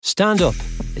Stand up.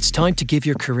 It's time to give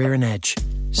your career an edge.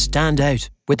 Stand out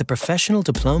with a professional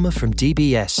diploma from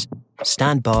DBS.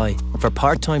 Stand by for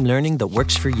part-time learning that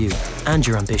works for you and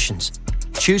your ambitions.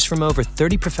 Choose from over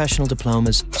 30 professional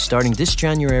diplomas starting this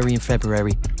January and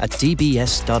February at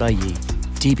dbs.ie.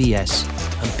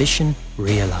 DBS. Ambition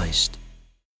realised.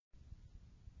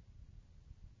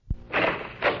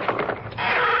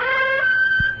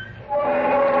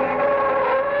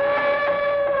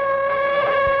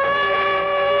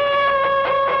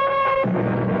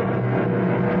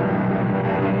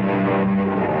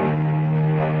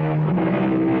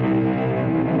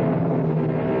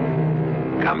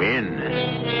 Come in.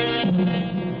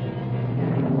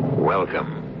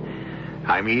 Welcome.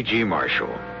 I'm E.G.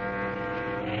 Marshall.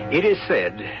 It is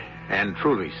said, and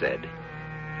truly said,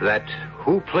 that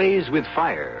who plays with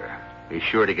fire is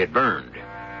sure to get burned.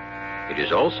 It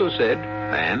is also said,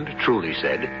 and truly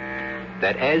said,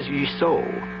 that as ye sow,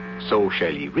 so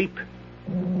shall ye reap.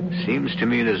 Seems to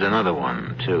me there's another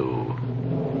one, too.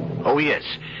 Oh, yes,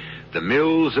 the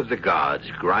mills of the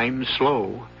gods grind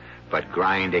slow, but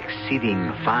grind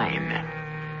exceeding fine.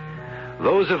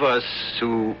 Those of us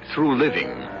who, through living,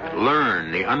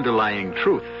 learn the underlying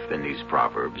truth in these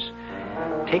proverbs,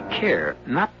 take care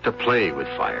not to play with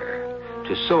fire,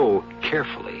 to sow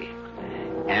carefully,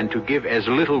 and to give as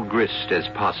little grist as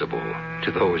possible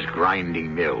to those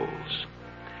grinding mills.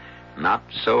 Not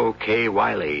so Kay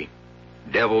Wiley,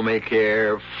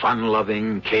 devil-may-care,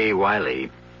 fun-loving Kay Wiley.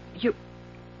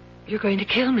 You're going to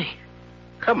kill me.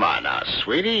 Come on now,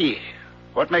 sweetie.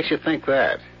 What makes you think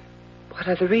that? What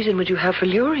other reason would you have for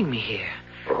luring me here?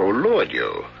 Who lured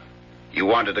you? You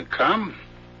wanted to come?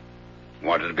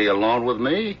 Wanted to be alone with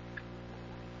me?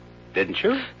 Didn't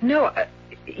you? No,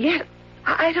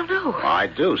 I don't know. I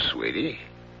do, sweetie.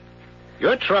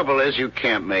 Your trouble is you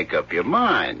can't make up your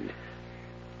mind.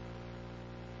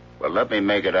 Well, let me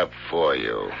make it up for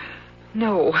you.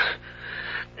 No.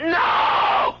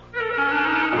 No!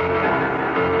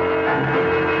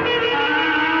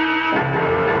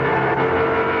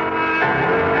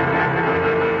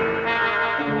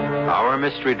 Our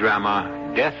mystery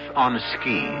drama, Death on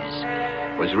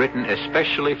Skis, was written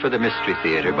especially for the Mystery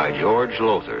Theater by George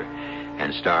Lothar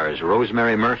and stars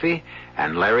Rosemary Murphy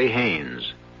and Larry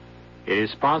Haynes. It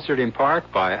is sponsored in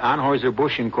part by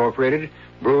Anheuser-Busch Incorporated,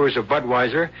 Brewers of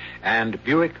Budweiser, and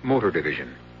Buick Motor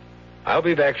Division. I'll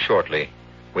be back shortly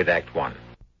with Act One.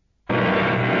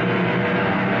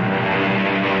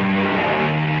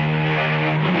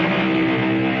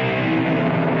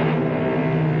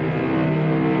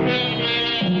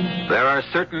 There are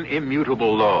certain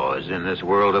immutable laws in this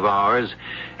world of ours,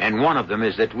 and one of them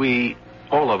is that we,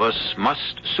 all of us,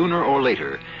 must sooner or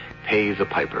later pay the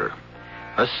piper.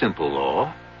 A simple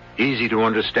law, easy to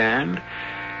understand,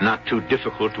 not too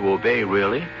difficult to obey,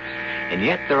 really. And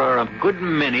yet there are a good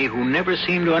many who never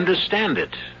seem to understand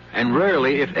it, and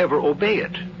rarely, if ever, obey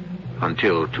it,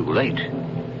 until too late.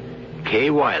 Kay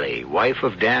Wiley, wife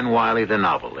of Dan Wiley the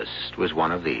novelist, was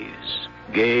one of these.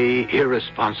 Gay,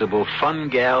 irresponsible, fun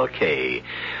gal Kay,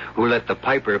 who let the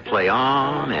piper play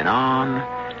on and on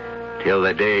till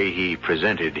the day he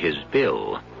presented his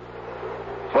bill.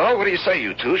 Well, what do you say,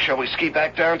 you two? Shall we ski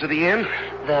back down to the inn?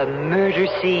 The murder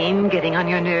scene getting on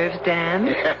your nerves, Dan?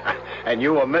 Yeah. And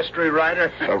you a mystery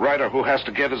writer? A writer who has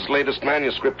to get his latest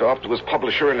manuscript off to his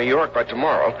publisher in New York by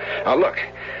tomorrow. Now, look,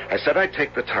 I said I'd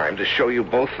take the time to show you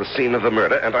both the scene of the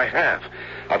murder, and I have.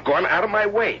 I've gone out of my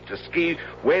way to ski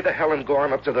way the hell and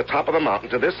gone up to the top of the mountain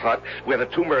to this hut where the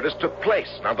two murders took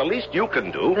place. Now, the least you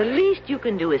can do... The least you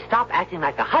can do is stop acting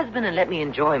like a husband and let me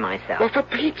enjoy myself. Well, for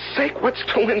Pete's sake, what's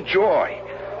to enjoy?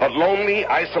 A lonely,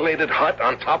 isolated hut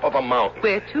on top of a mountain.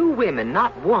 Where two women,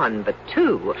 not one, but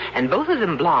two, and both of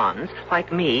them blondes,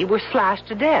 like me, were slashed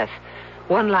to death.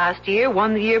 One last year,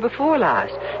 one the year before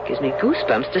last. Gives me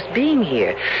goosebumps just being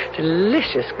here.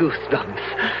 Delicious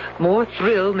goosebumps. More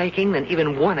thrill-making than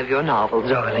even one of your novels,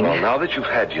 darling. Well, now that you've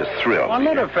had your thrill... Well,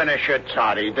 let her finish her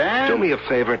toddy, Dan. Do me a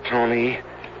favor, Tony.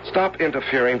 Stop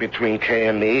interfering between Kay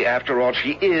and me. After all,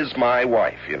 she is my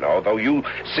wife, you know, though you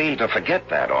seem to forget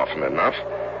that often enough.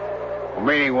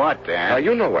 Meaning what, Dan? Now,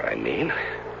 you know what I mean.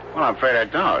 Well, I'm afraid I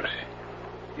don't.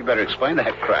 You better explain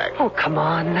that crack. Oh, come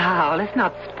on now. Let's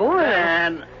not spoil.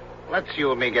 Dan, let's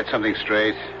you and me get something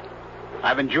straight.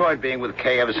 I've enjoyed being with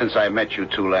Kay ever since I met you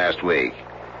two last week.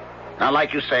 Now,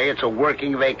 like you say, it's a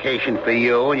working vacation for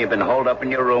you, and you've been holed up in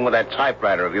your room with that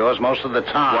typewriter of yours most of the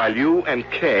time. While you and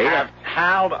Kay have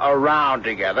palled around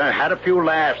together and had a few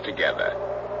laughs together.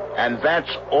 And that's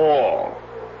all.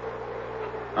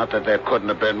 Not that there couldn't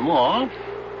have been more.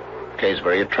 Kay's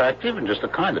very attractive and just the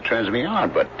kind that turns me on,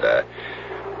 but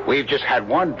We've just had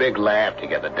one big laugh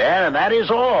together, Dan, and that is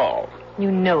all.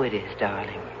 You know it is,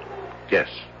 darling. Yes,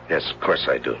 of course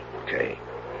I do. Okay.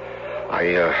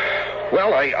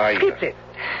 I Skip it.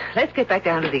 Let's get back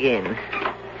down to the inn.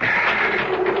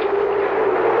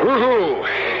 Woohoo!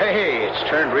 Hey, it's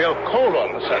turned real cold all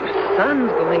of a sudden. The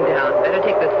sun's going down. Better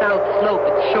take the south slope.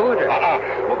 It's shorter.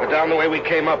 We'll go down the way we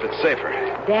came up. It's safer.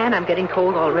 Dan, I'm getting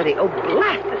cold already. Oh,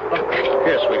 blast this book.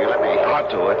 Here, sweetie, let me... I'll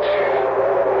do it.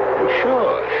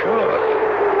 Sure.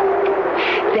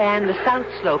 Dan, the south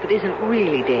slope, it isn't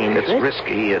really dangerous. It's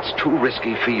risky. It's too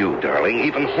risky for you, darling.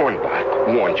 Even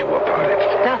Hornbach warned you about it.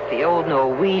 Stuffy old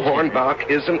Norwegian. Hornbach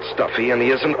isn't stuffy, and he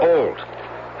isn't old.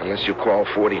 Unless you call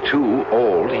 42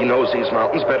 old, he knows these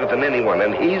mountains better than anyone,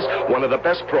 and he's one of the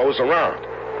best pros around.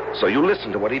 So you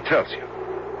listen to what he tells you.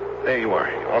 There you are.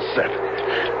 You're all set.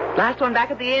 Last one back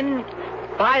at the inn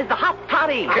buys the hot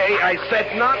toddy. Okay, I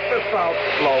said not the south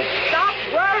slope. Stop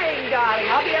worrying, darling.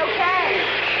 I'll be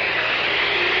okay.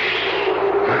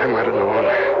 I might have known.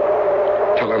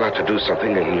 Tell her not to do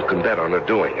something, and you can bet on her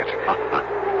doing it.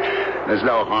 There's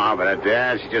no harm in it,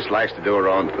 Dan. She just likes to do her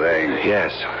own thing.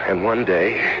 Yes, and one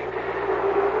day...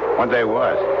 One day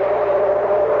what?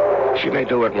 She may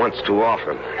do it once too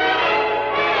often.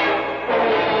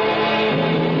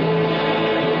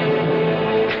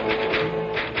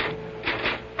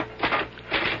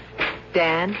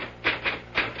 Dan?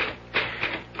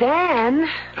 Dan?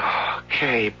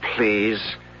 Okay, please.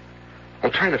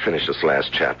 I'm trying to finish this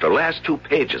last chapter. Last 2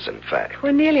 pages, in fact.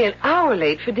 We're nearly an hour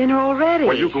late for dinner already.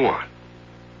 Well, you go on.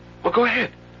 Well, go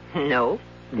ahead. No,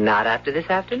 not after this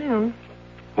afternoon.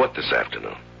 What this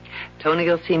afternoon? Tony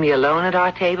will see me alone at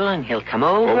our table, and he'll come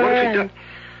over. Well, what if he does?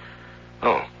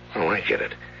 Oh, I get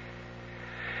it.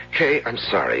 Kay, I'm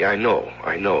sorry. I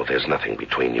know there's nothing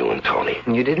between you and Tony.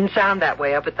 You didn't sound that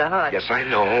way up at the hut. Yes, I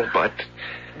know, but...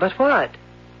 But what?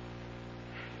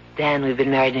 Dan, we've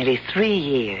been married nearly 3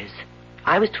 years.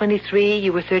 I was 23,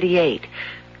 you were 38.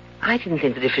 I didn't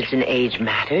think the difference in age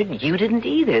mattered. You didn't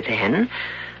either then.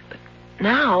 But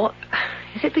now,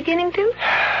 is it beginning to?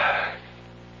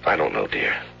 I don't know,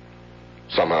 dear.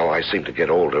 Somehow I seem to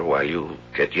get older while you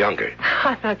get younger.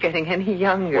 I'm not getting any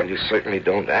younger. Well, you certainly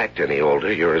don't act any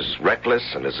older. You're as reckless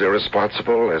and as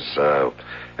irresponsible as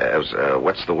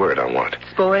what's the word I want?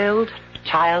 Spoiled?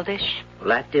 Childish? Will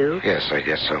that do? Yes, I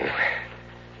guess so.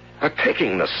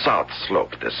 Taking the south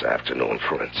slope this afternoon,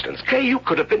 for instance. Kay, you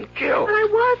could have been killed. But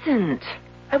I wasn't.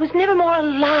 I was never more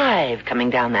alive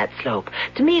coming down that slope.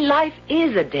 To me, life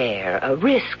is a dare, a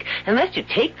risk. Unless you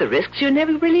take the risks, you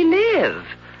never really live.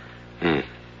 Well,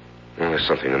 there's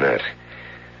something in that.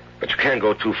 But you can't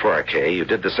go too far, Kay. You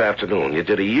did this afternoon. You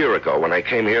did a year ago when I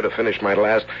came here to finish my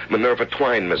last Minerva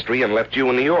Twine mystery and left you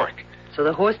in New York. So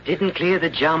the horse didn't clear the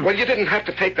jump. Well, you didn't have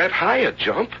to take that higher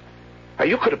jump.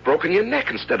 You could have broken your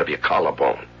neck instead of your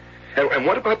collarbone. And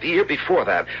what about the year before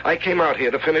that? I came out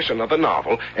here to finish another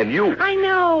novel, and you... I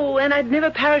know, and I'd never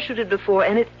parachuted before,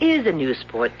 and it is a new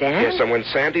sport, Dan. Yes, and when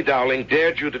Sandy Dowling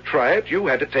dared you to try it, you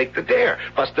had to take the dare.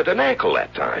 Busted an ankle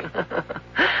that time.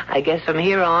 I guess from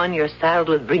here on, you're saddled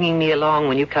with bringing me along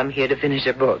when you come here to finish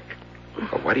a book.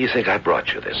 Well, why do you think I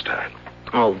brought you this time?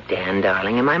 Oh, Dan,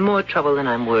 darling, am I more trouble than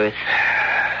I'm worth?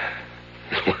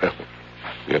 Well,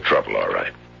 you're trouble, all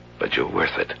right. But you're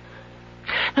worth it.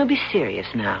 No, be serious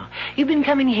now. You've been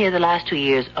coming here the last 2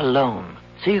 years alone,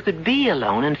 so you could be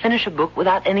alone and finish a book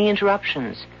without any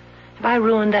interruptions. Have I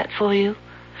ruined that for you?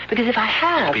 Because if I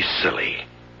have... Don't be silly.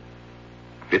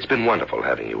 It's been wonderful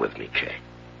having you with me, Kay.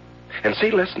 And see,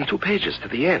 less than 2 pages to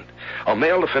the end. I'll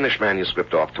mail the finished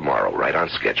manuscript off tomorrow, right on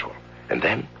schedule. And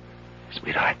then,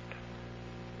 sweetheart,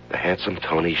 the handsome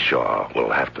Tony Shaw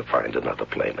will have to find another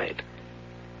playmate.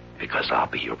 Because I'll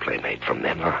be your playmate from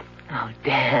then on. Oh,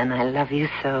 Dan, I love you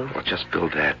so. Well, just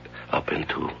build that up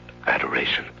into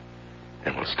adoration,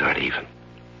 and we'll start even.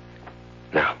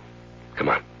 Now, come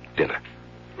on, dinner.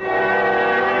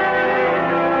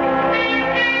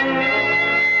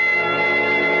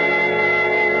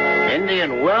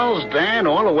 Indian Wells, Dan?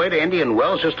 All the way to Indian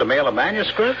Wells just to mail a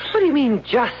manuscript? What do you mean,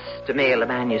 just to mail a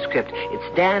manuscript?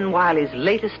 It's Dan Wiley's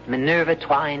latest Minerva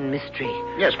Twine mystery.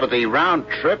 Yes, but the round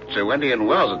trip to Indian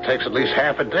Wells, it takes at least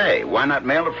half a day. Why not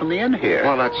mail it from the inn here?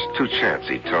 Well, that's too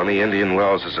chancy, Tony. Indian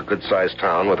Wells is a good-sized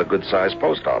town with a good-sized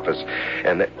post office.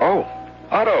 And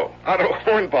Otto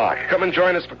Hornbach, come and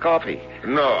join us for coffee.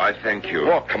 No, I thank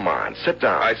you. Oh, come on, sit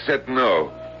down. I said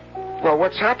no. Well,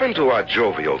 what's happened to our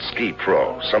jovial ski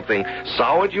pro? Something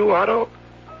soured you, Otto?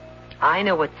 I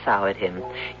know what soured him.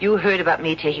 You heard about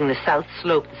me taking the south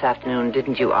slope this afternoon,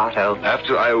 didn't you, Otto?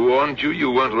 After I warned you,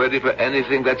 you weren't ready for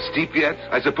anything that steep yet?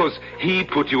 I suppose he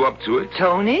put you up to it?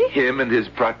 Tony? Him and his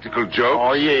practical jokes?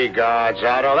 Oh, ye gods,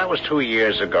 Otto. That was 2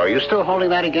 years ago. You still holding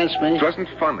that against me? It wasn't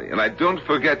funny, and I don't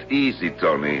forget easy,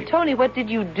 Tony. Tony, what did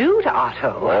you do to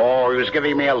Otto? Oh, he was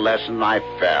giving me a lesson. I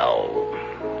fell.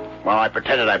 Well, I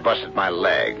pretended I busted my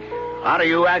leg. Otto,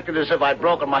 you acted as if I'd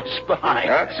broken my spine.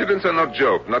 Accidents are no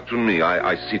joke, not to me.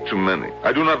 I see too many.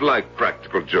 I do not like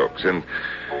practical jokes, and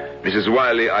Mrs.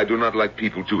 Wiley, I do not like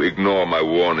people to ignore my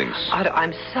warnings. Otto,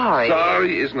 I'm sorry.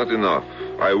 Sorry is not enough.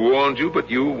 I warned you, but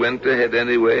you went ahead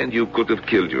anyway, and you could have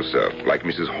killed yourself, like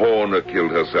Mrs. Horner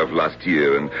killed herself last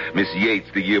year, and Miss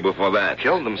Yates the year before that.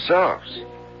 Killed themselves.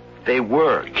 They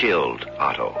were killed,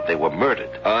 Otto. They were murdered.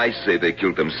 I say they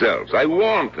killed themselves. I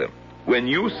warned them. When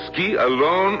you ski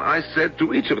alone, I said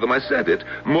to each of them, I said it.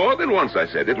 More than once I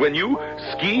said it. When you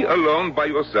ski alone by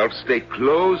yourself, stay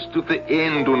close to the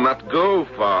inn. Do not go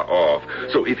far off.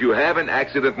 So if you have an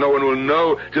accident, no one will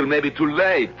know till maybe too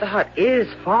late. The hut is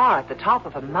far at the top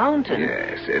of a mountain.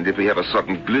 Yes, and if we have a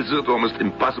sudden blizzard, almost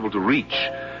impossible to reach.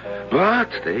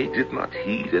 But they did not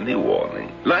heed any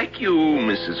warning. Like you,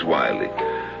 Mrs. Wiley.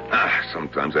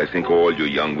 Sometimes I think all you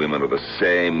young women are the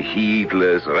same.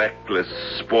 Heedless, reckless,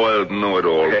 spoiled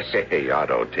know-it-alls. Hey,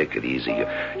 Otto, take it easy.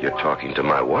 You're talking to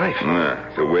my wife.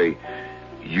 The way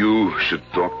you should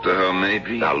talk to her,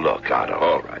 maybe. Now, look, Otto.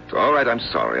 All right, I'm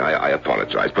sorry. I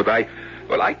apologize. But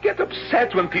I get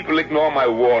upset when people ignore my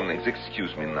warnings.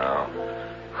 Excuse me now.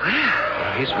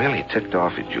 Well, he's really ticked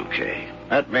off at you, Kay.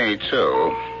 At me,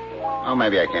 too. Oh,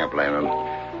 maybe I can't blame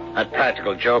him. That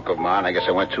practical joke of mine, I guess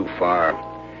I went too far.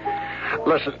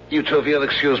 Listen, you two, if you'll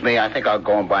excuse me, I think I'll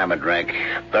go and buy him a drink.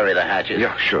 Bury the hatches.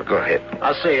 Yeah, sure, go ahead.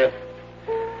 I'll see you.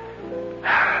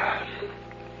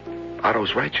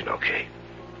 Otto's right, you know, Kay.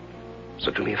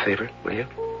 So do me a favor, will you?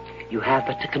 You have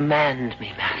but to command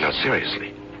me, Master. Now,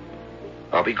 seriously.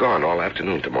 I'll be gone all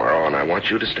afternoon tomorrow, and I want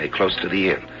you to stay close to the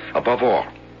inn. Above all,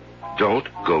 don't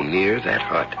go near that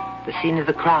hut. The scene of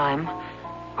the crime?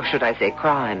 Or should I say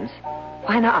crimes?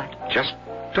 Why not? Just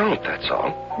don't, that's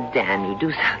all. Dan, you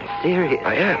do sound serious.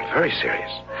 I am, very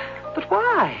serious. But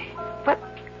why?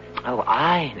 Oh,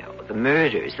 I know. The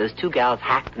murders. Those 2 gals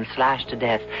hacked and slashed to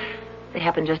death. They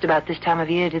happened just about this time of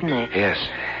year, didn't they? Yes.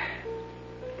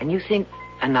 And you think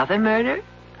another murder?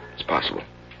 It's possible.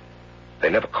 They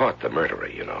never caught the murderer,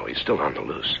 you know. He's still on the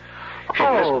loose. Okay,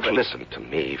 Oh, listen to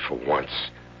me for once.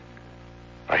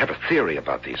 I have a theory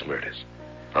about these murders.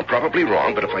 I'm probably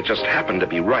wrong, but if I just happen to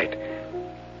be right,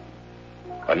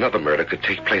 another murder could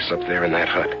take place up there in that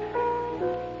hut.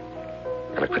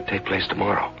 And it could take place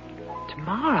tomorrow.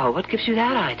 Tomorrow? What gives you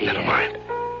that idea? Never mind.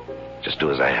 Just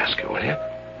do as I ask you, will you?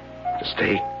 Just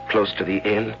stay close to the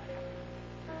inn.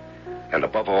 And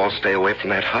above all, stay away from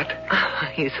that hut.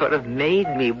 You sort of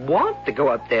made me want to go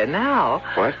up there now.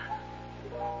 What?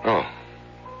 Oh,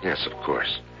 yes, of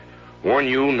course. Warn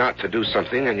you not to do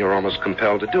something, and you're almost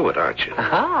compelled to do it, aren't you?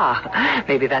 Aha.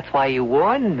 Maybe that's why you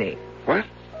warned me. What?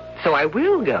 So I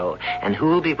will go. And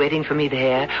who'll be waiting for me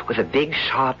there with a big,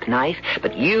 sharp knife?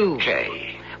 But you.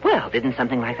 Kay. Well, didn't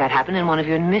something like that happen in one of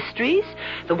your mysteries?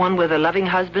 The one where the loving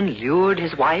husband lured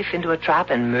his wife into a trap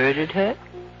and murdered her?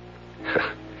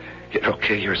 You know,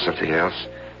 Kay, you're something else.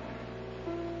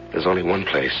 There's only one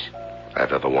place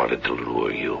I've ever wanted to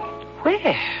lure you.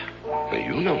 Where? Now,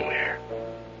 you know where.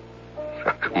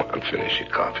 Now, come on, finish your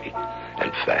coffee.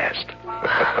 And fast.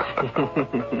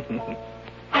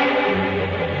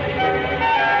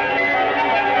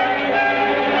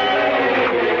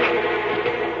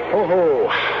 Oh,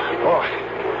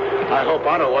 I hope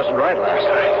Otto wasn't right last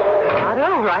night.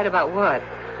 Otto? Right about what?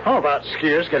 Oh, about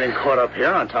skiers getting caught up here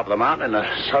on top of the mountain in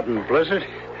a sudden blizzard.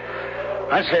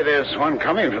 I'd say there's one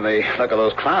coming from the look of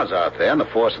those clouds out there and the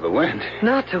force of the wind.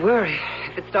 Not to worry.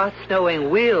 If it starts snowing,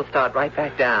 we'll start right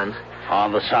back down.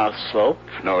 On the south slope,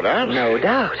 no doubt. No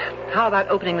doubt. How about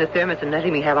opening the thermos and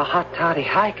letting me have a hot toddy?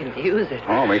 I can use it.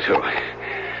 Oh, me too.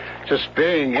 Just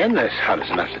being in this hut is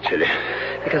enough to chill you.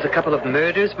 Because a couple of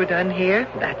murders were done here?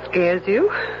 That scares you?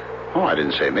 Oh, I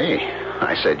didn't say me.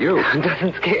 I said you. It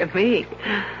doesn't scare me.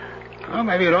 Oh,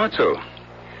 maybe it ought to.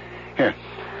 Here,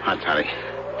 hot toddy.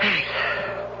 Thanks.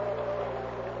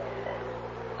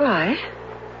 Why?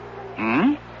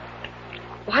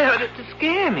 Why ought it to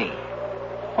scare me?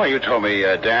 Well, you told me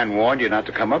Dan warned you not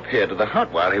to come up here to the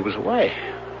hut while he was away.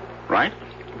 Right?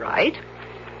 Right.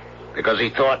 Because he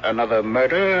thought another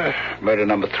murder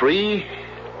number 3,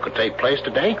 could take place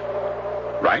today?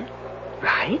 Right?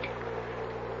 Right?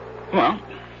 Well,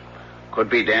 could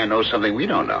be Dan knows something we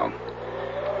don't know.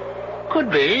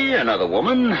 Could be another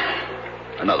woman,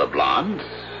 another blonde,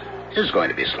 is going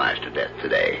to be slashed to death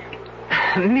today.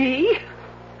 Me?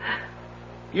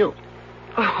 You.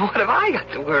 Oh, what have I got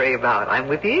to worry about? I'm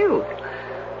with you.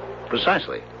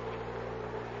 Precisely.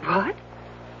 What?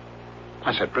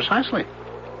 I said precisely.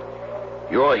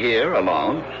 You're here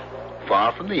alone,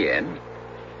 far from the inn,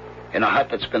 in a hut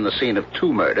that's been the scene of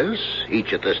 2 murders,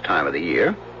 each at this time of the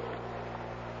year.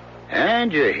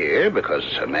 And you're here because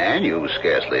a man you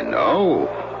scarcely know,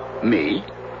 me,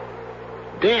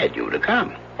 dared you to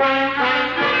come.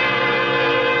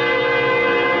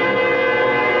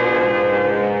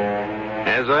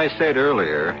 As I said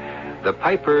earlier, the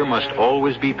piper must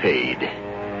always be paid.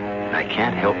 I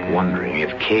can't help wondering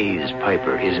if Kay's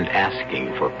piper isn't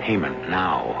asking for payment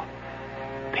now.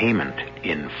 Payment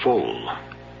in full.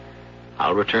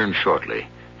 I'll return shortly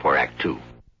for Act 2.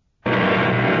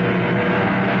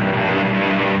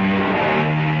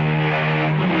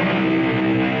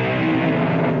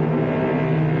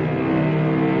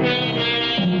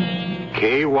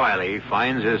 Kay Wiley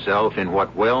finds herself in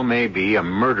what well may be a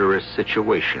murderous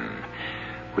situation,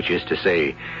 which is to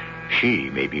say, she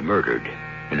may be murdered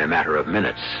in a matter of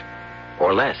minutes,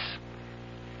 or less.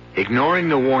 Ignoring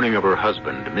the warning of her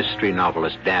husband, mystery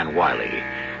novelist Dan Wiley,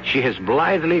 she has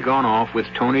blithely gone off with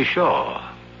Tony Shaw,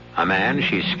 a man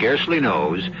she scarcely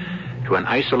knows, to an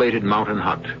isolated mountain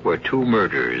hut where 2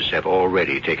 murders have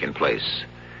already taken place.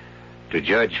 To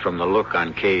judge from the look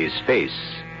on Kay's face,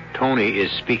 Tony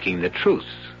is speaking the truth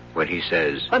when he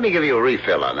says, Let me give you a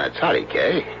refill on that toddy,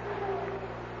 Kay.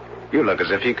 You look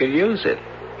as if you could use it.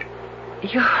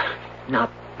 You're not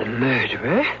the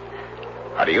murderer.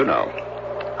 How do you know?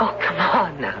 Oh, come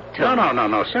on now, Tony.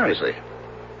 No, seriously.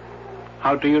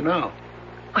 How do you know?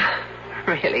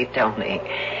 Really, Tony.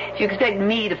 If you expect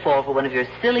me to fall for one of your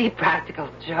silly practical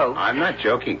jokes... I'm not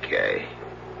joking, Kay.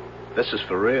 This is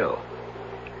for real.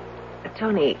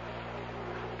 Tony,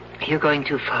 you're going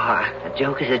too far. A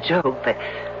joke is a joke, but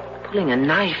pulling a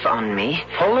knife on me...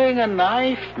 Pulling a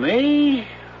knife? Me?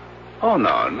 Oh,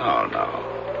 no.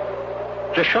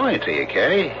 Just showing it to you,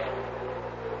 Kay.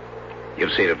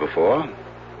 You've seen it before.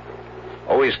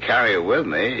 Always carry it with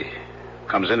me.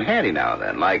 Comes in handy now and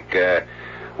then. Like,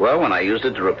 when I used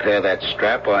it to repair that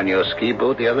strap on your ski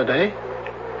boot the other day.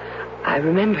 I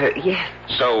remember, yes.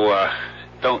 So,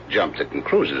 don't jump to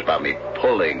conclusions about me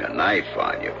pulling a knife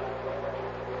on you.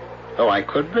 Though I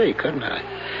could be, couldn't I?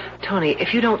 Tony,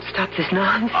 if you don't stop this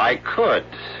nonsense... I could,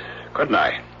 couldn't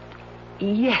I?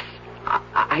 Yes,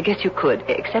 I guess you could,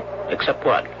 except... Except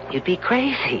what? You'd be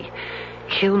crazy.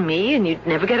 Kill me and you'd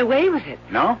never get away with it.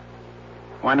 No?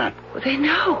 Why not? Well, they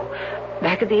know.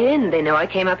 Back at the inn, they know I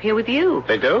came up here with you.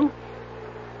 They do?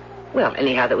 Well,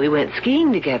 anyhow, that we went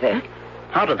skiing together.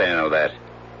 How do they know that?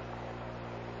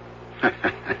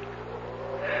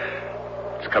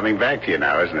 It's coming back to you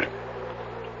now, isn't it?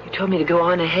 You told me to go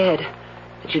on ahead,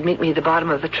 that you'd meet me at the bottom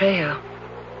of the trail.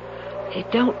 They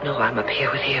don't know I'm up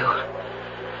here with you.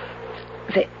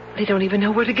 They don't even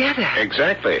know we're together.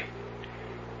 Exactly.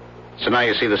 So now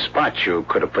you see the spot you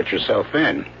could have put yourself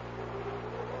in.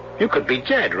 You could be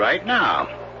dead right now.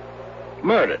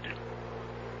 Murdered.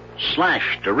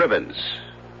 Slashed to ribbons.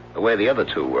 The way the other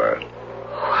 2 were.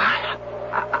 What?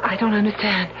 I don't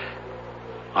understand.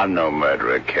 I'm no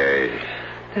murderer, Kay.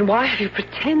 Then why have you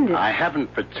pretended? I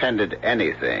haven't pretended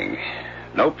anything.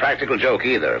 No practical joke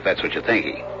either, if that's what you're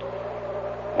thinking.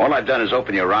 All I've done is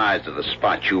open your eyes to the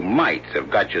spot you might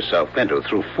have got yourself into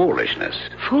through foolishness.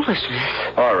 Foolishness?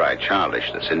 All right,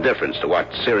 childishness, indifference to what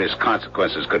serious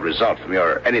consequences could result from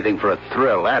your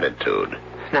anything-for-a-thrill attitude.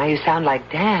 Now you sound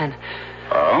like Dan.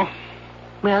 Oh?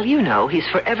 Well, you know, he's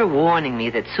forever warning me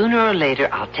that sooner or later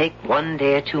I'll take one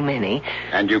dare too many.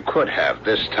 And you could have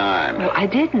this time. Well, I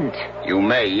didn't. You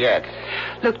may yet.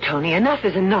 Look, Tony, enough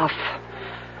is enough.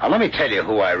 Now, let me tell you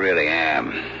who I really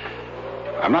am.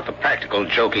 I'm not the practical,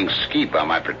 joking ski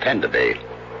bum I pretend to be.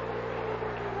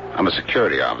 I'm a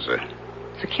security officer.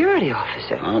 Security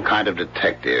officer? A kind of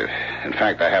detective. In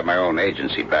fact, I have my own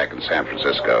agency back in San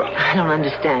Francisco. I don't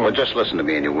understand. Well, just listen to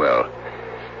me and you will.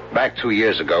 Back 2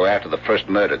 years ago, after the first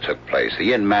murder took place,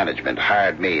 the inn management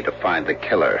hired me to find the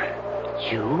killer.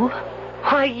 You?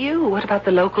 Why you? What about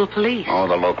the local police? Oh,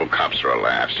 the local cops are a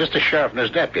laugh. Just a sheriff and his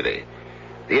deputy.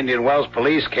 The Indian Wells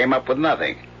police came up with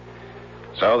nothing.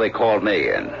 So they called me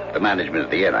in. The management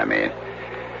of the inn, I mean.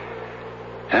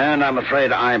 And I'm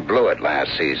afraid I blew it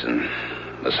last season.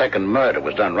 The second murder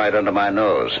was done right under my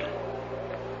nose.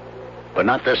 But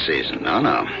not this season,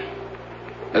 no.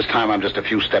 This time I'm just a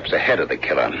few steps ahead of the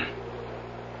killer.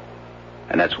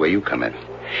 And that's where you come in.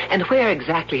 And where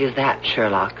exactly is that,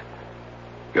 Sherlock?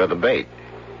 You're the bait.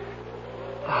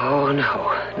 Oh,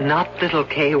 no. Not little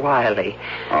Kay Wiley.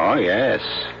 Oh, yes.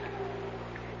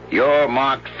 You're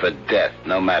marked for death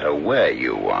no matter where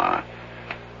you are.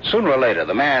 Sooner or later,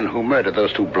 the man who murdered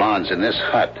those two blondes in this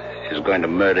hut is going to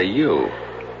murder you.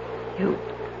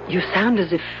 You sound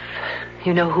as if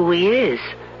you know who he is.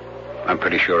 I'm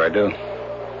pretty sure I do.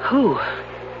 Who?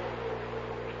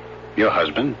 Your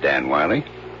husband, Dan Wiley.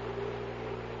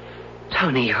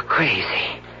 Tony, you're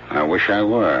crazy. I wish I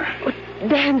were. But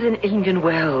Dan's in Indian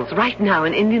Wells, right now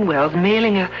in Indian Wells,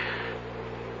 mailing a...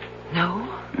 No?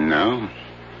 No.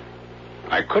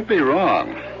 I could be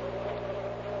wrong.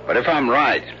 But if I'm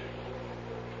right,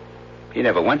 he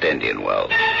never went to Indian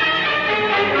Wells.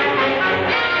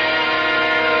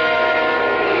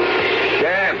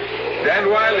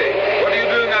 Dan Wiley, what are you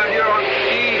doing out here on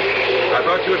skis? I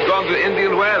thought you had gone to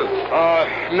Indian Wells.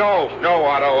 No,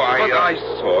 Otto. But I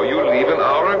saw you leave an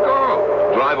hour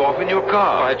ago. Drive off in your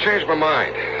car. I changed my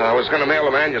mind. I was going to mail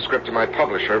a manuscript to my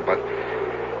publisher, but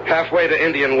halfway to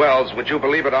Indian Wells, would you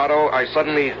believe it, Otto, I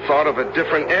suddenly thought of a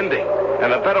different ending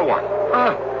and a better one.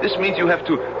 This means you have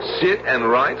to sit and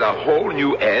write a whole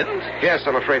new end? Yes,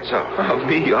 I'm afraid so.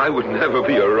 Me, I would never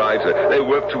be a writer. They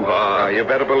work too hard. You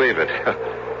better believe it.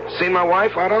 Seen my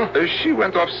wife, Otto? She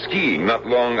went off skiing not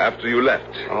long after you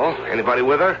left. Oh, anybody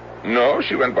with her? No,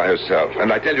 she went by herself.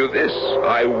 And I tell you this,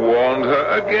 I warned her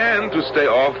again to stay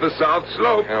off the South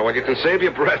Slope. Well, you can save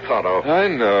your breath, Otto. I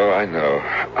know.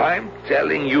 I'm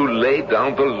telling you, lay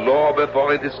down the law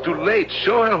before it is too late.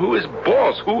 Show her who is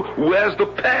boss, who wears the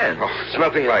pants. Oh, it's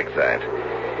nothing like that.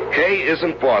 Kay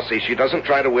isn't bossy. She doesn't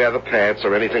try to wear the pants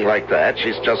or anything like that.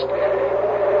 She's just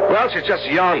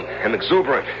young and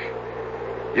exuberant.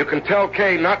 You can tell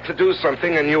Kay not to do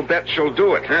something, and you bet she'll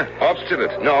do it. Huh?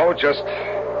 Obstinate? No, just,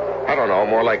 I don't know,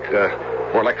 more like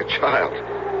a child.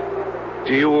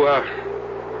 Do you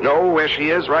know where she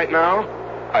is right now?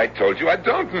 I told you I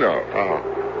don't know.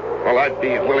 Oh, well, I'd be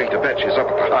willing to bet she's up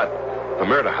at the hut, the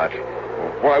murder hut.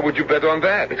 Why would you bet on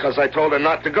that? Because I told her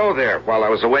not to go there while I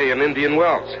was away in Indian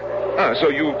Wells. So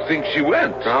you think she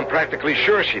went? I'm practically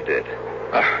sure she did.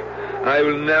 I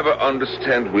will never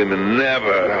understand women,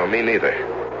 never. No, me neither.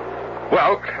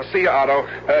 Well, I'll see you, Otto.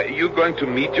 You going to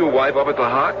meet your wife up at the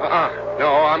hut?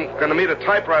 No, I'm going to meet a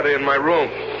typewriter in my room.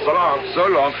 So long. So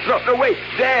long. No, wait,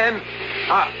 Dan.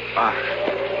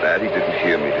 Glad he didn't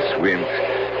hear me this wind.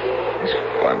 It's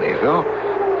funny, though.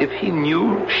 If he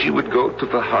knew she would go to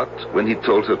the hut when he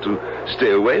told her to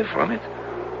stay away from it.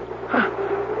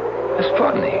 It's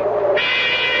funny.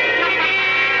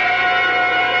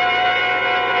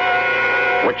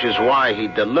 Which is why he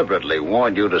deliberately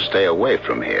warned you to stay away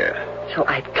from here. So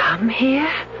I'd come here?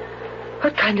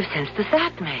 What kind of sense does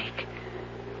that make?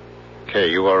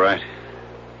 Kay, you all right?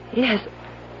 Yes.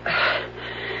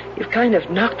 You've kind of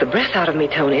knocked the breath out of me,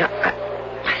 Tony.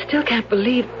 I still can't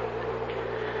believe...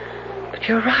 But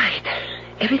you're right.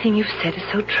 Everything you've said is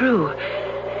so true.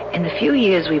 In the few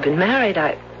years we've been married,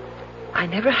 I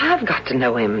never have got to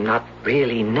know him, not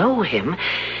really know him.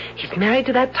 He's married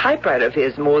to that typewriter of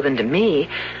his more than to me.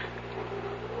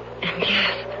 And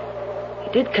yes,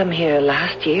 he did come here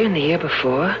last year and the year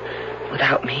before,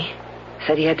 without me.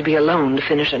 Said he had to be alone to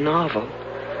finish a novel.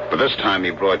 But this time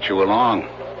he brought you along.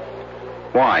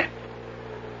 Why?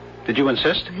 Did you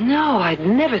insist? No, I'd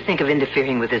never think of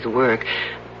interfering with his work.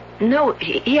 No,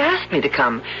 he asked me to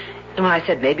come. And when I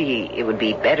said maybe it would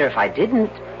be better if I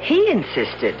didn't, he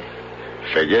insisted.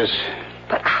 Figures.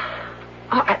 But...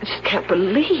 I just can't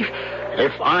believe...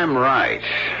 If I'm right,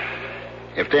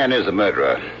 if Dan is the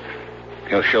murderer,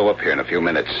 he'll show up here in a few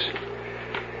minutes.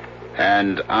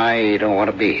 And I don't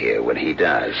want to be here when he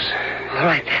does. All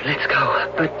right, then, let's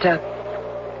go. But,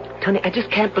 Tony, I just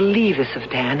can't believe this of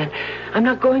Dan, and I'm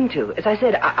not going to. As I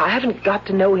said, I haven't got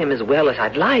to know him as well as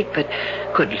I'd like, but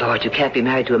good Lord, you can't be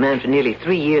married to a man for nearly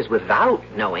 3 years without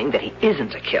knowing that he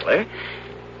isn't a killer.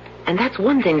 And that's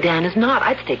one thing Dan is not.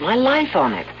 I'd stake my life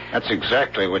on it. That's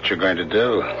exactly what you're going to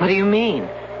do. What do you mean?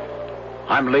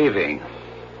 I'm leaving,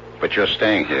 but you're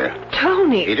staying here.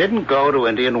 Tony! He didn't go to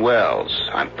Indian Wells.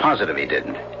 I'm positive he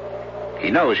didn't.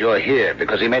 He knows you're here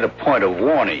because he made a point of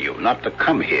warning you not to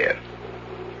come here.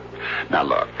 Now,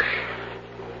 look.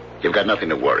 You've got nothing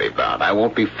to worry about. I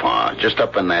won't be far, just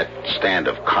up in that stand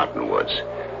of cottonwoods.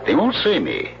 He won't see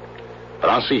me, but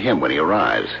I'll see him when he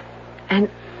arrives. And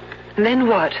then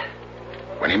what?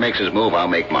 When he makes his move, I'll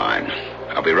make mine.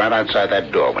 I'll be right outside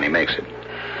that door when he makes it.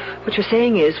 What you're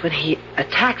saying is when he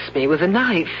attacks me with a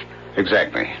knife.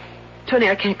 Exactly. Tony,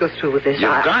 I can't go through with this.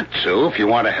 You've got to if you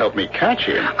want to help me catch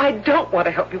him. I don't want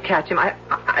to help you catch him.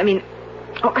 I mean...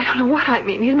 Oh, I don't know what I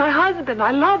mean. He's my husband.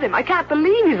 I love him. I can't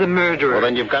believe he's a murderer. Well,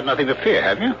 then you've got nothing to fear,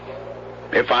 have you?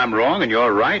 If I'm wrong and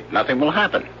you're right, nothing will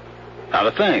happen. Not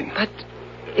a thing. But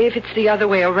if it's the other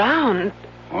way around...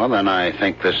 Well, then I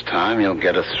think this time you'll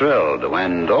get a thrill to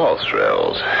end all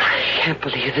thrills. I can't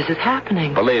believe this is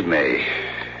happening. Believe me,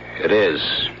 it is.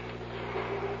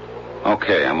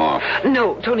 Okay, I'm off.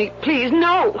 No, Tony, please,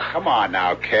 no. Come on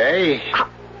now, Kay.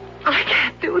 I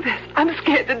can't do this. I'm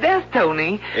scared to death,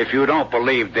 Tony. If you don't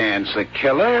believe Dan's the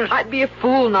killer... I'd be a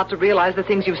fool not to realize the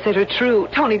things you've said are true.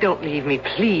 Tony, don't leave me,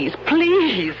 please,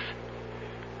 please.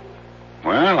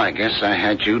 Well, I guess I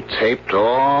had you taped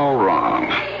all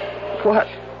wrong. What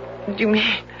do you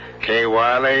mean? Kay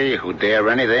Wiley, who dare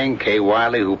anything. Kay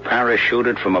Wiley, who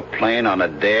parachuted from a plane on a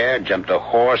dare, jumped a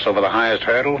horse over the highest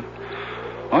hurdle.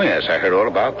 Oh, yes, I heard all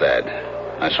about that.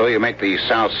 I saw you make the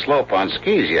South Slope on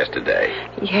skis yesterday.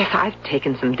 Yes, I've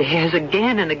taken some dares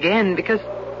again and again because...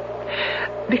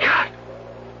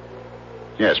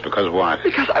 Yes, because what?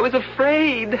 Because I was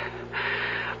afraid.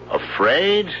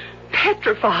 Afraid?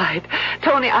 Petrified.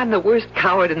 Tony, I'm the worst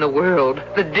coward in the world.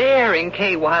 The daring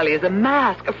Kay Wiley is a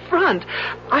mask, a front.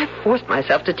 I forced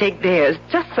myself to take dares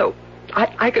just so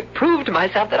I could prove to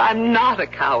myself that I'm not a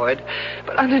coward.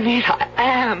 But underneath, I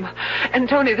am. And,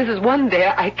 Tony, this is one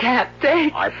dare I can't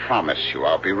take. I promise you,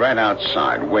 I'll be right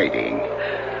outside waiting.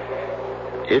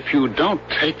 If you don't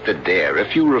take the dare,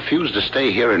 if you refuse to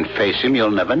stay here and face him,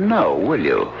 you'll never know, will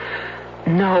you?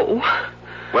 No.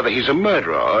 Whether he's a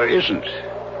murderer or isn't.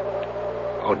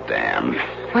 Oh, damn.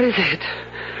 What is it?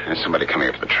 There's somebody coming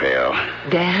up the trail.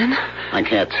 Dan? I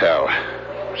can't tell.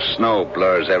 Snow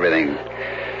blurs everything.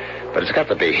 But it's got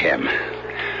to be him.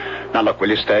 Now, look, will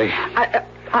you stay?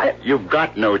 You've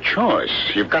got no choice.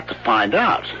 You've got to find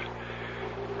out.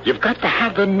 You've got to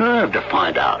have the nerve to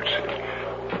find out.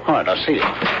 All right, I'll see you.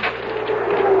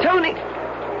 Tony!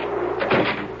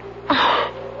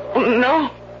 Oh,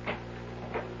 no.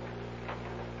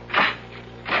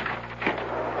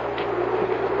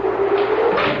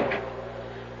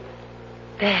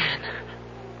 Dan.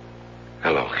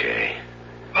 Hello, Kay.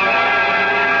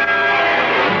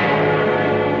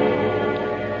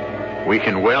 We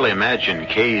can well imagine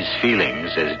Kay's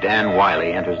feelings as Dan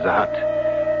Wiley enters the hut,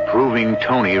 proving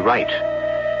Tony right.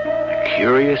 A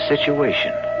curious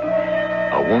situation.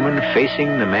 A woman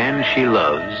facing the man she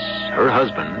loves, her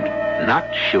husband, not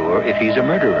sure if he's a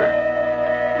murderer.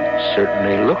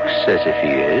 Certainly looks as if he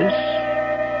is.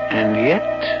 And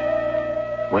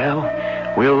yet, well,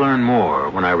 we'll learn more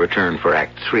when I return for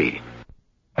Act 3.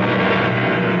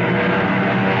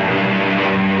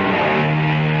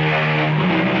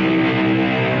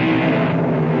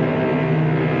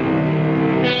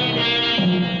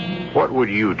 What would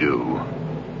you do?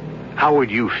 How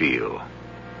would you feel?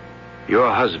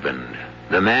 Your husband,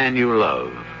 the man you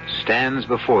love, stands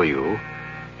before you,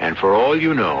 and for all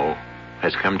you know,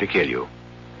 has come to kill you.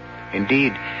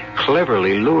 Indeed,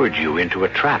 cleverly lured you into a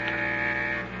trap.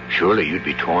 Surely you'd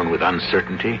be torn with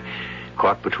uncertainty,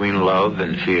 caught between love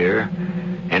and fear,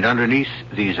 and underneath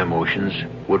these emotions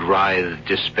would writhe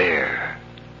despair.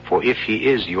 For if he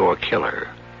is your killer,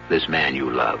 this man you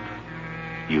love,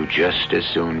 you'd just as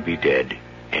soon be dead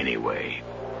anyway.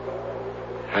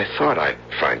 I thought I'd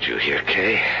find you here,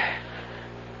 Kay.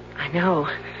 I know.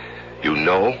 You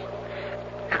know?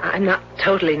 I'm not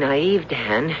totally naive,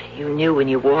 Dan. You knew when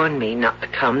you warned me not to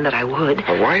come that I would.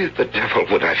 Well, why the devil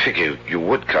would I figure you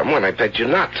would come when I begged you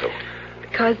not to?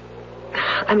 Because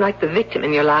I'm like the victim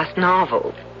in your last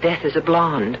novel, Death is a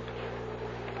Blonde.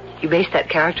 You based that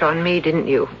character on me, didn't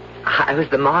you? I was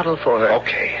the model for her.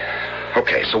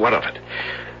 Okay, so what of it?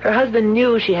 Her husband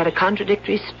knew she had a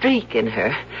contradictory streak in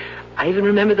her. I even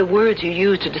remember the words you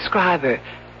used to describe her.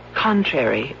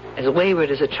 Contrary, as wayward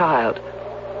as a child.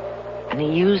 And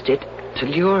he used it to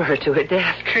lure her to her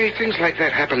death. Kay, things like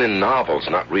that happen in novels,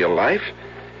 not real life.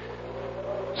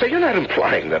 So you're not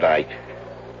implying that I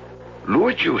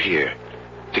lured you here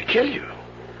to kill you?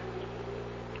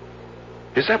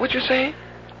 Is that what you're saying?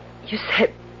 You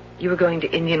said you were going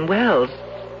to Indian Wells.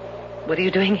 What are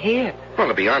you doing here? Well,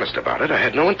 to be honest about it, I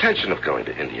had no intention of going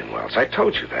to Indian Wells. I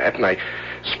told you that, and I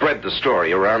spread the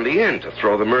story around the inn to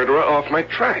throw the murderer off my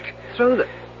track. Throw the...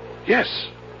 Yes.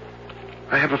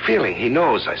 I have a feeling he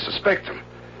knows I suspect him.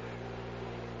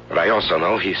 But I also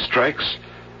know he strikes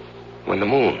when the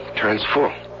moon turns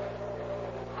full.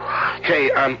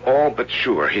 Kay, I'm all but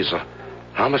sure he's a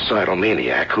homicidal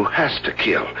maniac who has to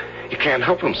kill. He can't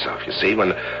help himself, you see, when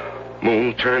the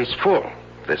moon turns full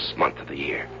this month of the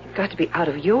year. You've got to be out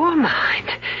of your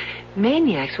mind.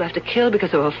 Maniacs who have to kill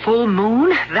because of a full moon?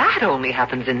 That only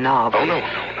happens in novels. Oh,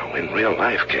 no. In real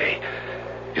life, Kay.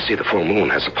 You see, the full moon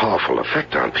has a powerful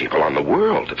effect on people, on the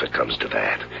world, if it comes to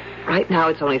that. right now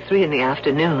it's only 3 in the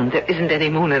afternoon. There isn't any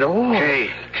moon at all.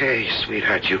 Kay,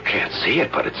 sweetheart, you can't see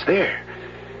it, but it's there.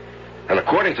 And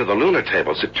according to the lunar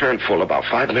tables, it turned full about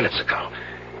 5 minutes ago.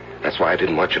 That's why I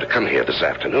didn't want you to come here this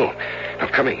afternoon. Now,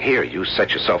 coming here, you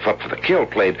set yourself up for the kill,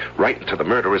 played right into the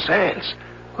murderer's hands.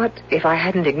 What if I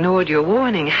hadn't ignored your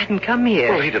warning, hadn't come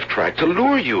here? Well, he'd have tried to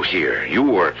lure you here.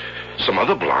 You or some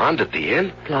other blonde at the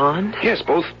inn. Blonde? Yes,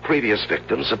 both previous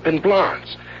victims have been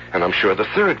blondes. And I'm sure the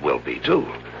third will be, too.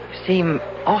 You seem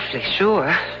awfully sure.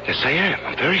 Yes, I am.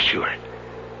 I'm very sure.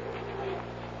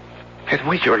 And the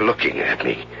way you're looking at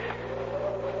me...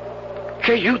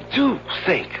 Kay, you do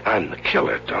think I'm the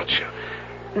killer, don't you?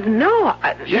 No,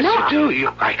 Yes, no, you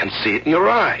do. I can see it in your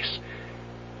eyes.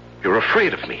 You're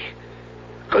afraid of me.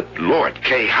 Good Lord,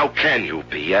 Kay, how can you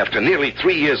be? After nearly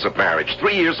 3 years of marriage,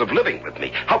 3 years of living with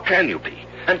me, how can you be?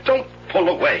 And don't pull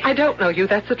away. I don't know you.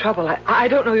 That's the trouble. I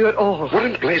don't know you at all. What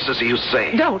in blazes are you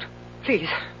saying? Don't. Please,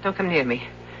 don't come near me.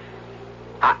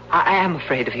 I am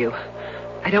afraid of you.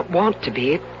 I don't want to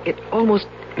be. It almost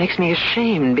makes me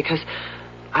ashamed because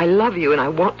I love you and I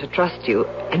want to trust you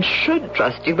and should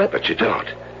trust you, but... But you don't.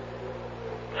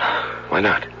 Why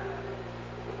not?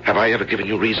 Have I ever given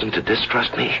you reason to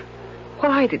distrust me?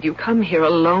 Why did you come here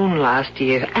alone last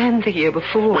year and the year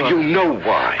before? Well, you know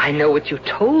why. I know what you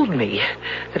told me.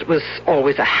 That it was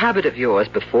always a habit of yours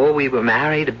before we were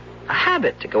married. A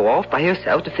habit to go off by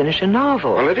yourself to finish a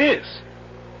novel. Well, it is.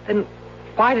 Then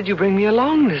why did you bring me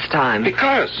along this time?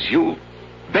 Because you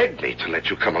begged me to let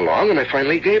you come along, and I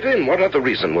finally gave in. What other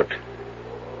reason would...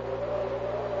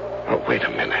 Oh, wait a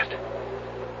minute.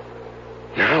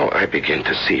 Now I begin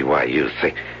to see why you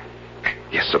think...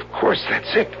 Yes, of course,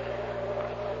 that's it.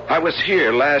 I was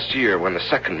here last year when the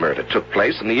second murder took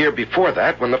place, and the year before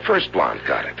that when the first blonde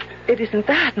got it. It isn't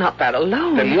that, not that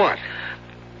alone. Then what?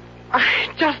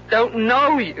 I just don't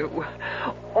know you.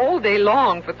 All day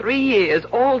long, for 3 years,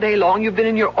 all day long, you've been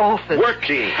in your office.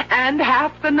 Working. And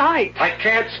half the night. I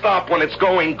can't stop when it's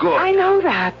going good. I know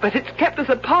that, but it's kept us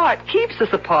apart, keeps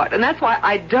us apart, and that's why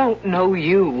I don't know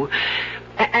you.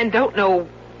 And don't know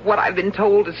what I've been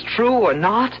told is true or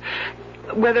not.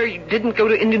 Whether you didn't go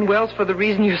to Indian Wells for the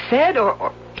reason you said,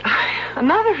 or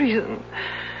another reason.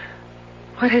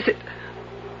 What is it?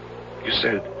 You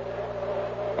said...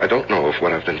 I don't know if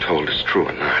what I've been told is true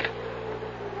or not.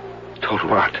 Told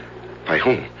what? By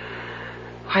whom?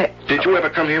 Did you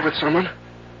ever come here with someone?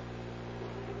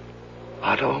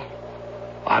 Otto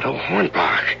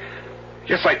Hornbach.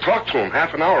 Yes, I talked to him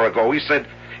half an hour ago. He said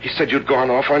you'd gone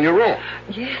off on your own.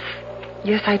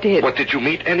 Yes, I did. What, did you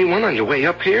meet anyone on your way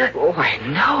up here? Oh, I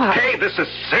know. Hey, this is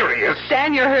serious.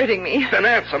 Dan, you're hurting me. Then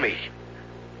answer me.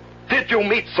 Did you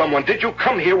meet someone? Did you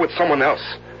come here with someone else?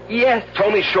 Yes.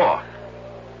 Tony Shaw.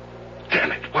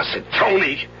 Damn it, was it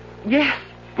Tony? Yes.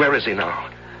 Where is he now?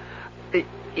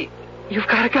 You've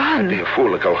got a gun. I'd be a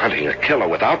fool to go hunting a killer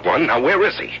without one. Now, where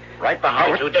is he? Right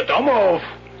behind you. Don't move.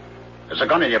 There's a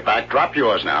gun in your back. Drop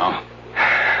yours now.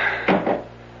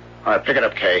 All right, pick it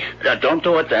up, Kay. Don't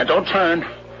do it, Dan. Don't turn.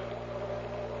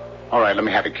 All right, let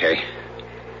me have it, Kay.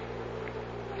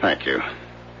 Thank you.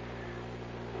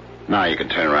 Now you can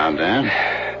turn around, Dan.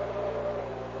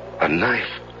 A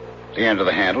knife? The end of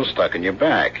the handle stuck in your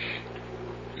back.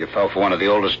 You fell for one of the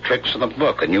oldest tricks in the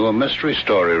book, and you a mystery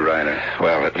story writer.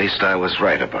 Well, at least I was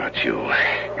right about you.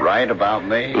 Right about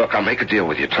me? Look, I'll make a deal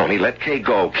with you, Tony. Let Kay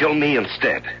go. Kill me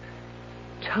instead.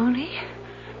 Tony?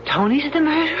 Tony's the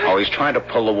murderer? Oh, he's trying to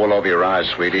pull the wool over your eyes,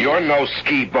 sweetie. You're no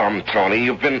ski bum, Tony.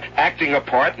 You've been acting a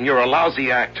part, and you're a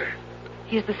lousy actor.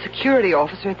 He's the security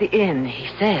officer at the inn, he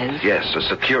says. Yes, a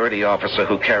security officer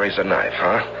who carries a knife,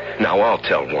 huh? Now, I'll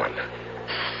tell one.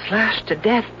 Slashed to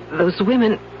death. Those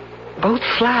women, both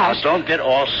slashed. Now, don't get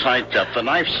all psyched up. The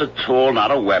knife's a tool, not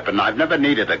a weapon. I've never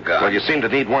needed a gun. Well, you seem to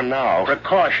need one now.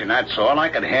 Precaution, that's all. I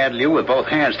can handle you with both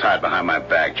hands tied behind my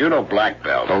back. Judo black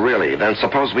belt. Oh, really? Then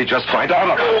suppose we just find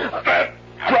out about that.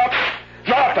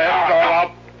 Drop it, or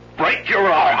I'll break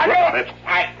your arm. Drop it.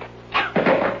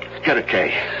 Get it,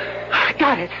 Kay. I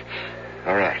got it.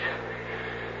 All right.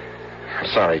 I'm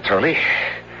sorry, Tony.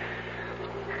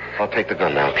 I'll take the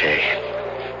gun now, Kay.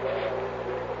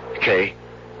 Kay?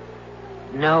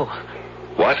 No.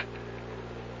 What?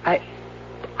 I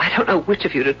don't know which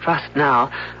of you to trust now.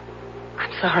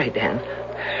 I'm sorry, Dan.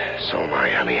 So am I,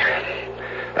 honey.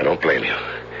 I don't blame you.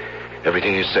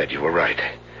 Everything you said, you were right.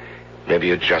 Maybe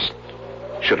you just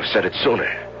should have said it sooner.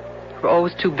 We're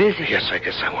always too busy. Yes, I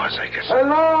guess I was.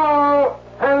 Hello,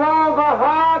 the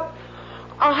hut.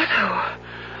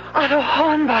 Otto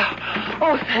Hornbach.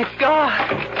 Oh, thank God.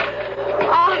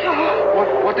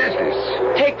 Otto. What is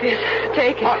this? Take this.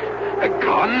 Take it. A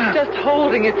gun? Just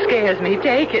holding it scares me.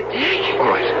 Take it. All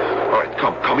right. All right,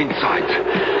 come inside.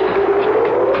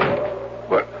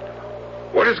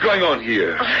 What is going on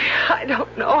here? I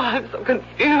don't know. I'm so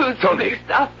confused. Tony.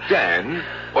 Mixed up. Dan,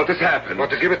 what has happened? Well,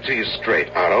 to give it to you straight,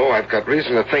 Otto, I've got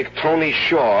reason to think Tony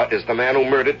Shaw is the man who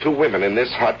murdered 2 women in this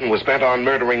hut and was bent on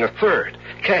murdering a third.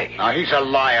 Kay. Now, he's a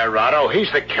liar, Otto. He's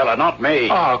the killer, not me.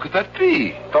 How could that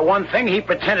be? For one thing, he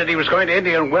pretended he was going to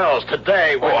Indian Wells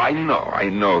today. Oh, I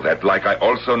know that. Like I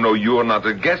also know you're not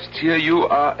a guest here. You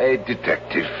are a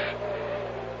detective.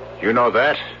 You know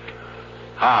that?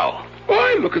 How? Oh,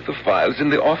 I look at the files in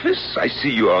the office. I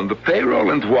see you are on the payroll,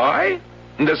 and why?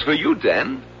 And as for you,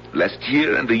 Dan, last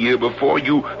year and the year before,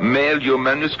 you mailed your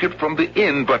manuscript from the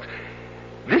inn, but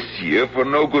this year, for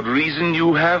no good reason,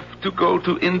 you have to go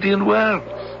to Indian Wells.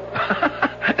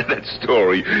 That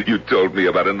story you told me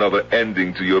about another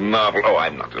ending to your novel. Oh,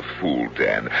 I'm not a fool,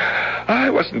 Dan. I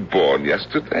wasn't born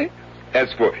yesterday.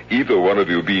 As for either one of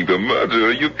you being the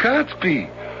murderer, you can't be.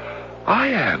 I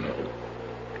am.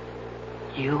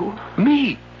 You?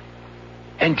 Me.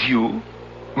 And you,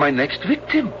 my next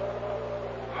victim.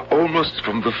 Almost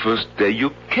from the first day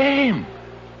you came,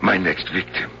 my next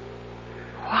victim.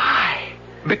 Why?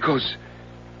 Because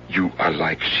you are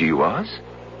like she was,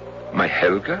 my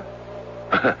Helga.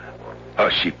 Oh,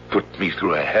 she put me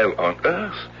through a hell on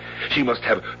earth. She must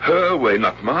have her way,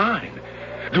 not mine.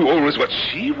 Do always what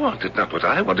she wanted, not what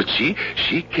I wanted.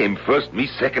 She came first, me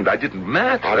second. I didn't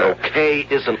matter. Otto, Kay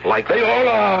isn't like They that. all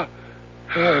are.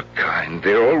 Her kind.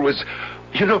 They're always,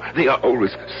 they are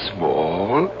always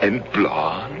small and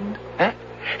blonde.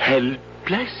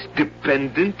 Helpless,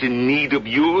 dependent, in need of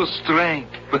your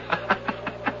strength.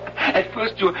 At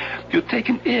first you're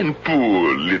taken in,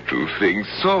 poor little thing,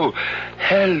 so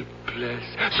helpless,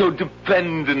 so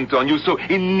dependent on you, so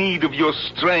in need of your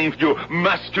strength, your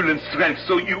masculine strength,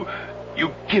 so you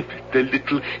give it a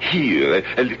little here,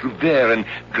 a little there, and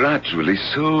gradually,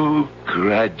 so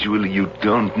gradually, you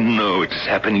don't know it's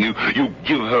happening. You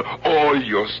give her all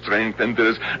your strength, and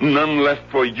there's none left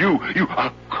for you. You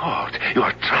are caught. You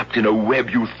are trapped in a web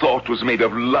you thought was made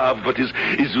of love, but is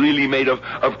really made of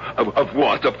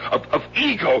what? Of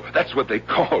ego. That's what they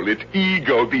call it.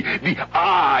 Ego. The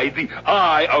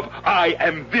I of I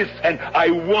am this, and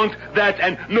I want that,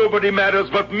 and nobody matters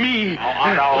but me.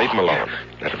 Otto. Leave him alone.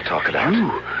 Let him talk it out.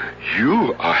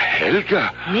 You are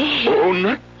Helga. Me? Oh,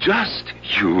 not just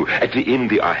you. At the inn,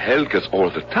 they are Helgas all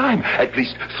the time. At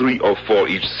least 3 or 4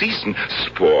 each season.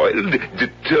 Spoiled,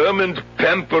 determined,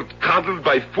 pampered, coddled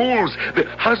by fools. The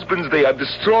husbands they are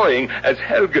destroying as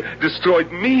Helga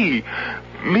destroyed me.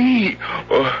 Me.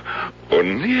 Or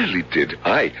nearly did.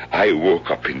 I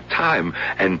woke up in time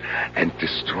and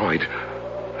destroyed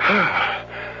her.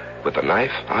 With a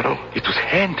knife, Otto? It was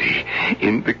handy.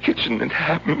 In the kitchen it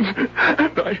happened.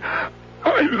 And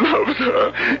I loved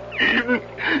her. Even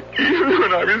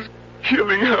when I was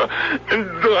killing her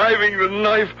and driving the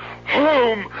knife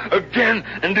home again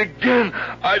and again.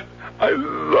 I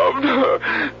loved her.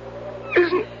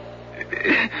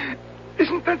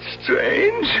 Isn't that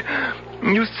strange?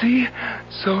 You see?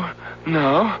 So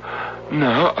now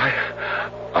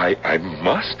I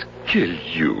must kill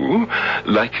you,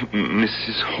 like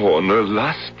Mrs. Horner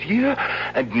last year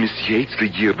and Miss Yates the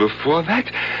year before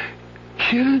that.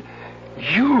 Kill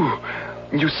you.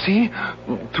 You see,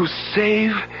 to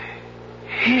save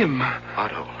him.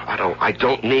 Otto, I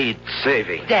don't need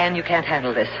saving. Dan, you can't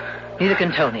handle this. Neither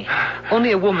can Tony.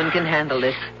 Only a woman can handle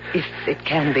this, if it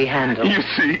can be handled. You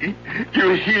see,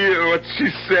 you hear what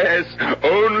she says.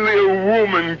 Only a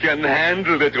woman can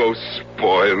handle it. Oh,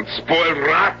 spoiled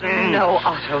rotten. No,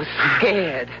 Otto,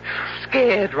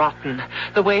 scared rotten.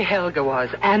 The way Helga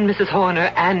was, and Mrs.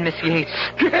 Horner, and Miss Yates.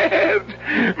 Scared?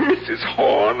 Mrs.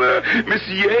 Horner, Miss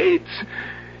Yates?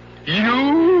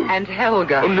 You? And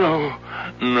Helga. Oh,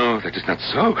 no, that is not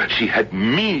so. She had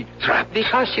me trapped.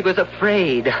 Because she was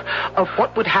afraid of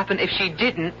what would happen if she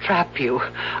didn't trap you.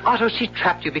 Otto, she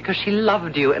trapped you because she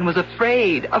loved you and was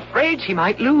afraid she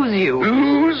might lose you.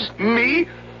 Lose me?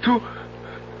 To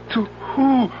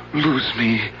who lose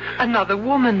me? Another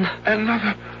woman.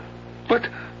 Another? But,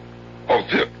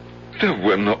 there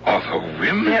were no other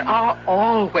women. There are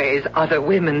always other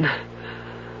women.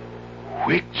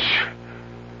 Which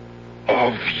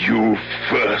of you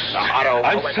first? Otto,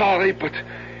 I'm sorry, but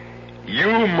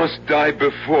you must die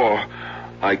before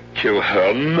I kill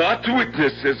her. Not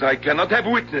witnesses. I cannot have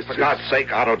witnesses. For God's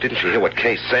sake, Otto, didn't you hear what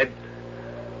Kay said?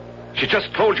 She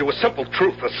just told you a simple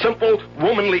truth, a simple,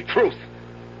 womanly truth.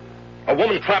 A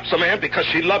woman traps a man because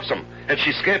she loves him, and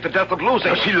she's scared to death of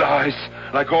losing him. She lies.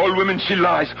 Like all women, she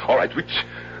lies. All right,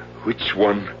 which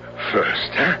one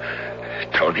first, huh?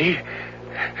 Tony?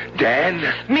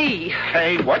 Dan? Me.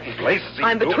 Kay, what in blazes is he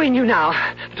I'm doing? between you now.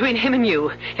 Between him and you.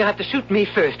 He'll have to shoot me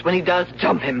first. When he does,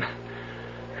 jump him.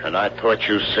 And I thought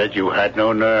you said you had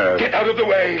no nerve. Get out of the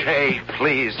way. Kay,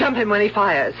 please. Jump him when he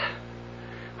fires.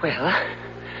 Well,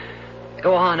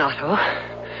 go on, Otto.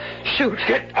 Shoot.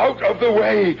 Get out of the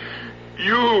way.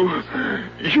 You,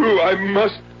 I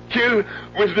must kill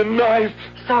with the knife.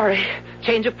 Sorry.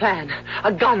 Change of plan.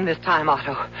 A gun this time,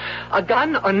 Otto. A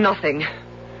gun or nothing.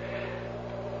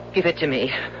 Give it to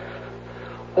me.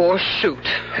 Or shoot.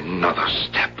 Another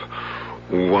step.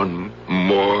 One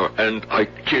more and I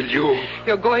kill you.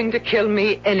 You're going to kill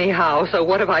me anyhow, so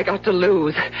what have I got to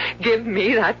lose? Give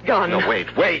me that gun. No, wait.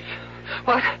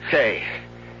 What? Kay,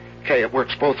 it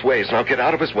works both ways. Now get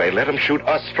out of his way. Let him shoot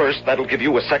us first. That'll give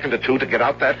you a second or two to get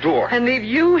out that door. And leave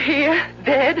you here,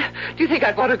 dead? Do you think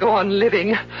I'd want to go on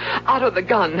living out of the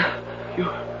gun?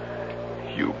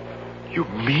 You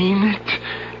mean it?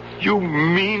 You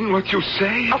mean what you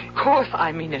say? Of course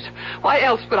I mean it. Why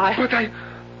else would I... But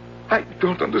I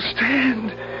don't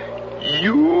understand.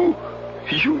 You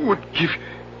would give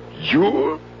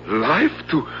your life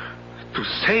to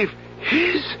save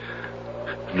his?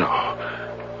 No.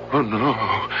 Oh, no.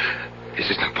 This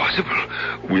is not possible.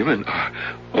 Women are...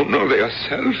 Oh, no, they are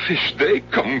selfish. They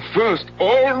come first.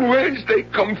 Always they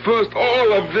come first.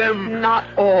 All of them. Not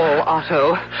all,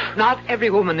 Otto. Not every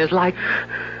woman is like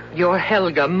your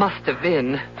Helga must have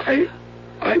been.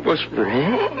 I was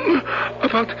wrong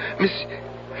about Miss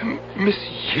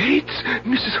Yates,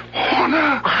 Mrs.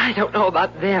 Horner. I don't know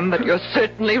about them, but you're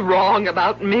certainly wrong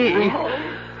about me.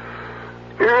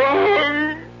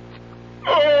 Wrong.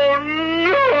 Oh,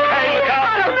 no. Hey, look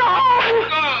out.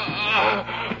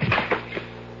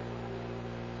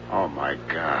 Oh, my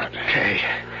God.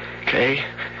 Kay.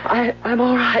 I'm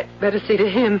all right. Better see to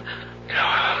him.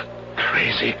 Oh,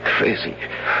 crazy.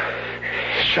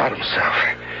 Shot himself.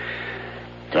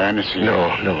 Dan, is he...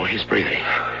 No, he's breathing.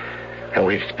 And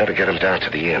we've got to get him down to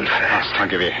the end fast. I'll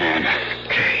give you a hand.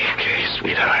 Kay,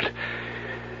 sweetheart.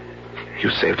 You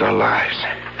saved our lives.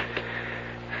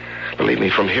 Believe me,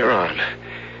 from here on,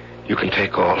 you can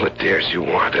take all the dares you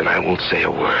want, and I won't say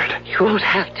a word. You won't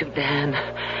have to, Dan.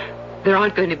 There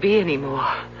aren't going to be any more.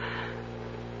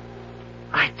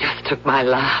 I just took my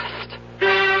last.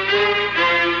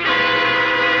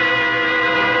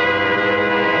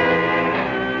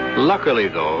 Luckily,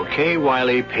 though, Kay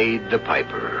Wiley paid the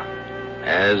piper,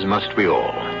 as must we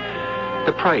all.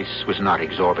 The price was not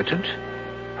exorbitant.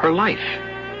 Her life.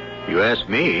 You ask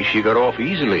me, she got off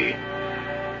easily.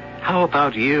 How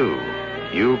about you?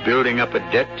 You building up a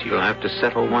debt you'll have to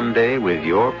settle one day with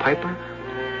your piper?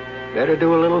 Better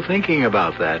do a little thinking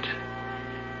about that.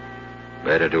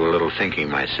 Better do a little thinking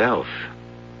myself.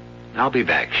 I'll be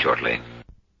back shortly.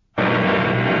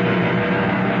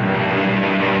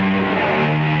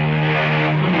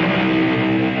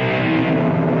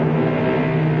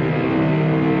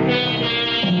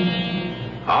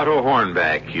 Otto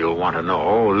Hornback, you'll want to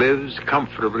know, lives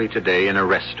comfortably today in a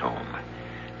rest home.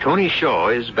 Tony Shaw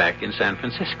is back in San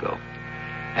Francisco.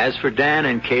 As for Dan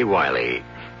and Kay Wiley,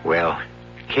 well,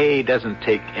 Kay doesn't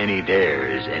take any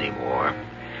dares anymore.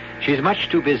 She's much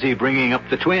too busy bringing up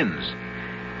the twins.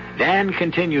 Dan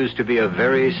continues to be a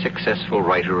very successful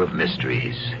writer of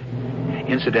mysteries.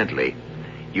 Incidentally,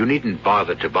 you needn't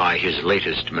bother to buy his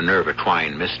latest Minerva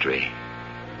Twine mystery.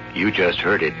 You just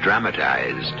heard it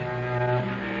dramatized.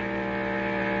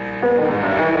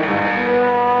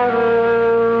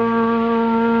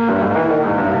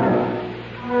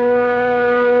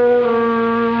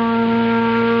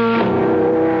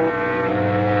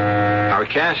 Our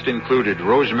cast included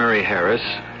Rosemary Harris,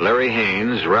 Larry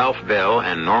Haynes, Ralph Bell,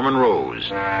 and Norman Rose.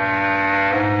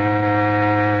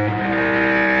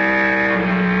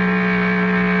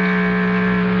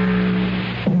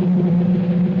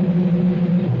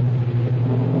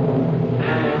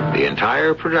 The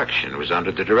entire production was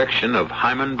under the direction of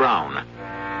Hyman Brown.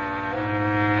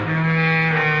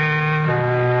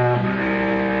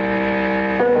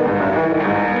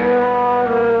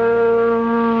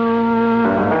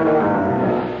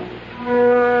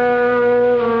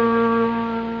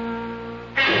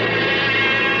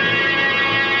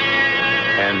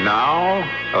 And now,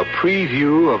 a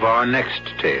preview of our next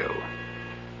tale.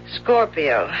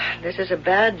 Scorpio, this is a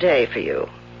bad day for you.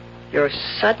 Your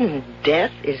sudden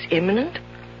death is imminent.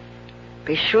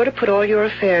 Be sure to put all your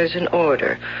affairs in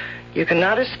order. You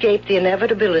cannot escape the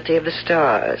inevitability of the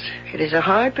stars. It is a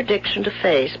hard prediction to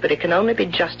face, but it can only be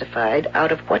justified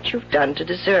out of what you've done to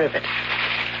deserve it.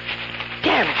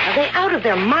 Damn it, are they out of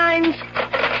their minds?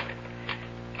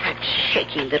 That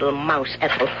shaky little mouse,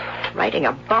 Ethel. Writing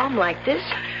a bomb like this?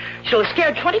 She'll have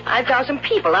scared 25,000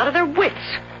 people out of their wits.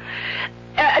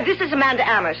 This is Amanda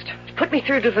Amherst. Put me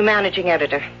through to the managing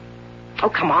editor. Oh,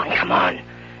 come on.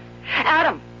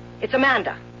 Adam, it's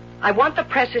Amanda. I want the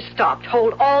presses stopped.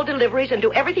 Hold all deliveries and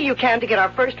do everything you can to get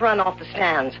our first run off the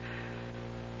stands.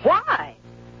 Why?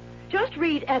 Just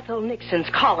read Ethel Nixon's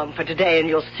column for today and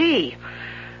you'll see.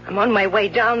 I'm on my way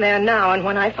down there now, and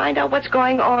when I find out what's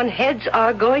going on, heads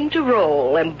are going to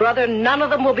roll, and, brother, none of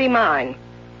them will be mine.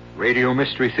 Radio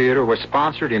Mystery Theater was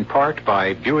sponsored in part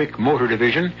by Buick Motor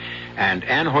Division and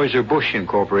Anheuser-Busch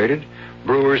Incorporated,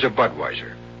 brewers of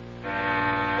Budweiser.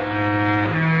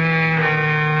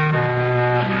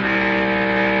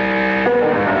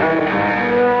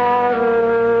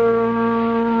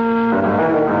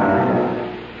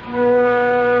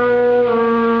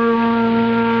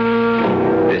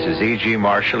 E.G.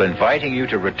 Marshall inviting you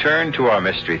to return to our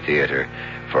Mystery Theater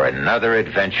for another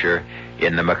adventure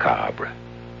in the macabre.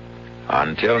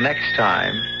 Until next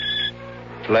time,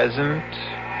 pleasant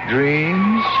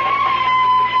dreams.